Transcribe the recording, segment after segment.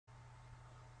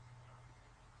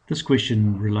This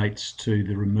question relates to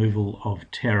the removal of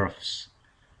tariffs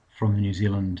from the New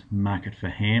Zealand market for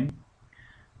ham.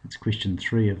 It's question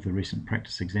 3 of the recent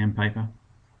practice exam paper,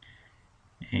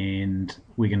 and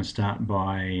I'm going to start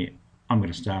by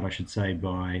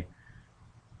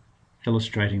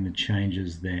illustrating the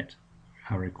changes that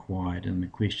are required in the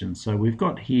question. So we've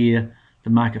got here the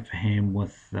market for ham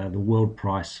with the world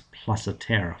price plus a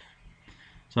tariff.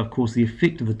 So of course the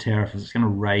effect of the tariff is it's going to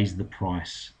raise the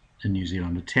price in New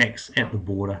Zealand. A tax at the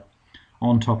border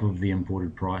on top of the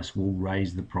imported price will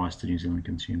raise the price to New Zealand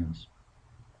consumers.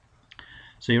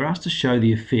 So you're asked to show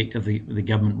the effect of the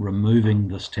government removing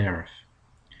this tariff.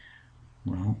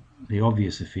 Well, the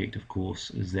obvious effect, of course,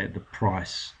 is that the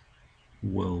price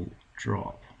will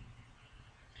drop.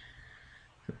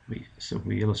 So if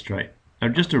we illustrate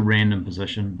just a random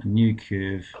position, a new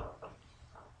curve,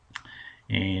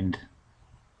 and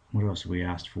what else are we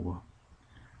asked for?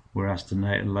 We're asked to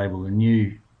label a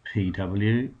new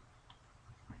PW,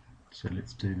 so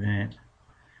let's do that,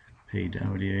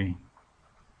 PW.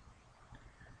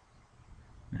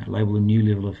 Now label a new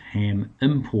level of ham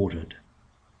imported.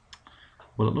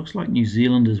 Well, it looks like New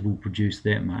Zealanders will produce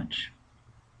that much,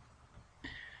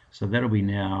 so that'll be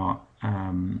now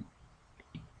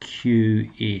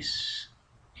QSNZ,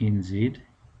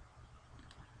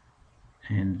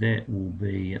 and that will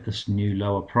be at this new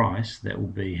lower price, that will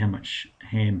be how much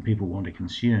ham people want to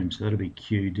consume, so that'll be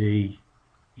QDNZ,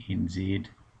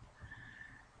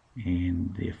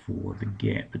 and therefore the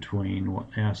gap between what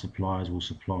our suppliers will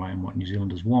supply and what New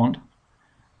Zealanders want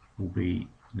will be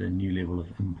the new level of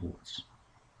imports.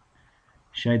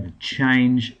 Shade the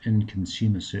change in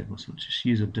consumer surplus. We'll just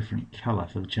use a different colour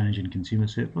for the change in consumer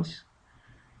surplus.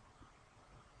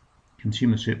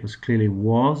 Consumer surplus clearly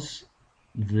was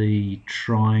the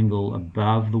triangle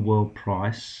above the world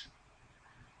price,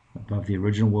 above the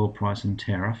original world price and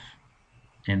tariff,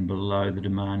 and below the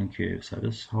demand curve. So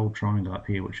this whole triangle up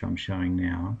here, which I'm showing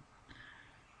now,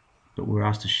 but we're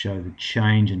asked to show the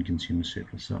change in consumer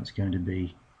surplus. So it's going to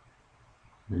be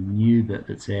the new bit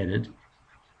that's added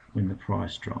when the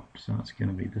price dropped. So it's going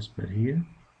to be this bit here.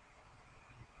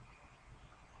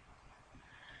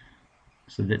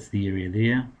 So that's the area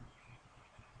there.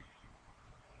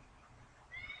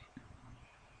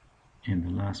 And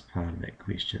the last part of that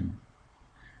question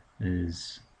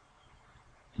is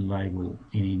label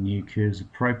any new curves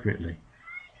appropriately.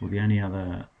 Well, the only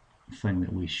other thing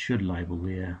that we should label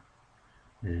there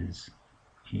is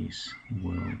S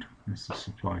world. That's the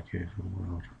supply curve for the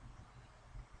world.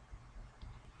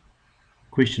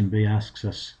 Question B asks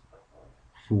us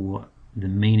for the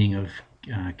meaning of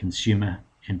consumer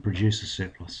and producer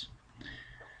surplus.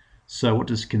 So what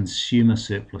does consumer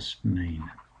surplus mean?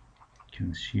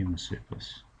 Consumer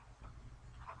surplus.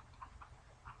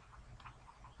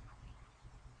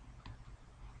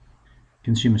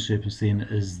 Consumer surplus then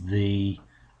is the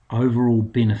overall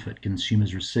benefit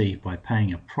consumers receive by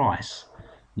paying a price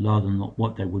lower than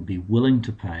what they would be willing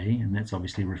to pay, and that's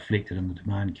obviously reflected in the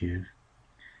demand curve,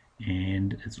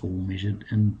 and it's all measured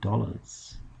in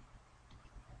dollars.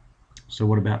 So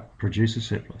what about producer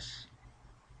surplus?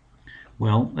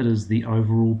 Well, it is the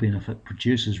overall benefit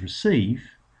producers receive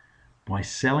by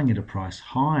selling at a price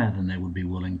higher than they would be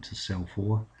willing to sell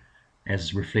for,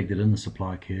 as reflected in the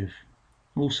supply curve,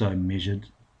 also measured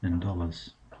in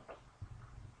dollars.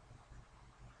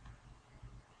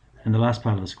 And the last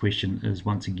part of this question is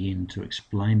once again to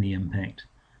explain the impact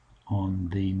on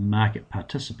the market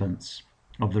participants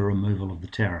of the removal of the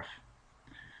tariff.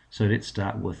 So let's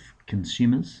start with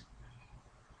consumers.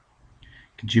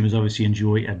 Consumers obviously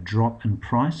enjoy a drop in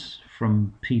price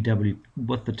from PW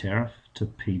with the tariff to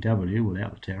PW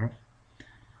without the tariff.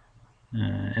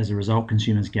 As a result,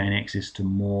 consumers gain access to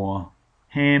more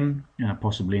ham,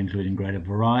 possibly including greater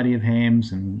variety of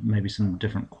hams and maybe some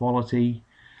different quality.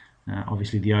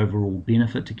 Obviously the overall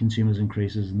benefit to consumers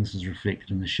increases, and this is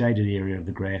reflected in the shaded area of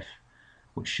the graph,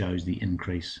 which shows the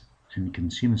increase in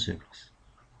consumer surplus.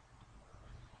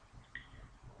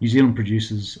 New Zealand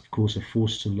producers, of course, are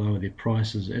forced to lower their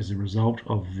prices as a result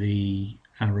of the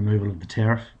removal of the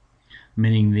tariff,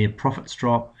 meaning their profits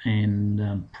drop, and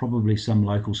probably some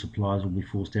local suppliers will be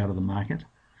forced out of the market.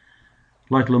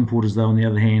 Local importers, though, on the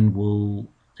other hand, will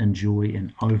enjoy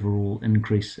an overall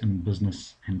increase in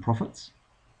business and profits.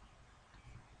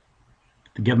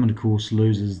 The government, of course,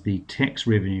 loses the tax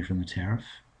revenue from the tariff,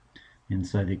 and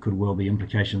so there could well be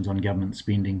implications on government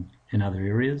spending in other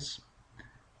areas.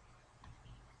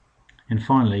 And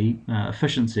finally,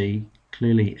 efficiency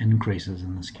clearly increases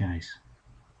in this case.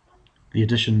 The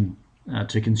addition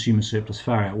to consumer surplus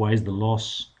far outweighs the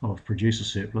loss of producer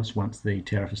surplus once the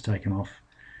tariff is taken off,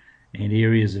 and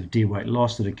areas of deadweight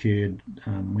loss that occurred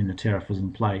when the tariff was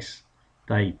in place,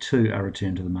 they too are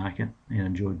returned to the market and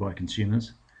enjoyed by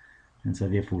consumers, and so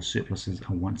therefore surpluses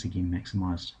are once again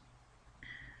maximised.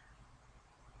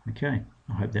 Okay,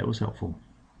 I hope that was helpful.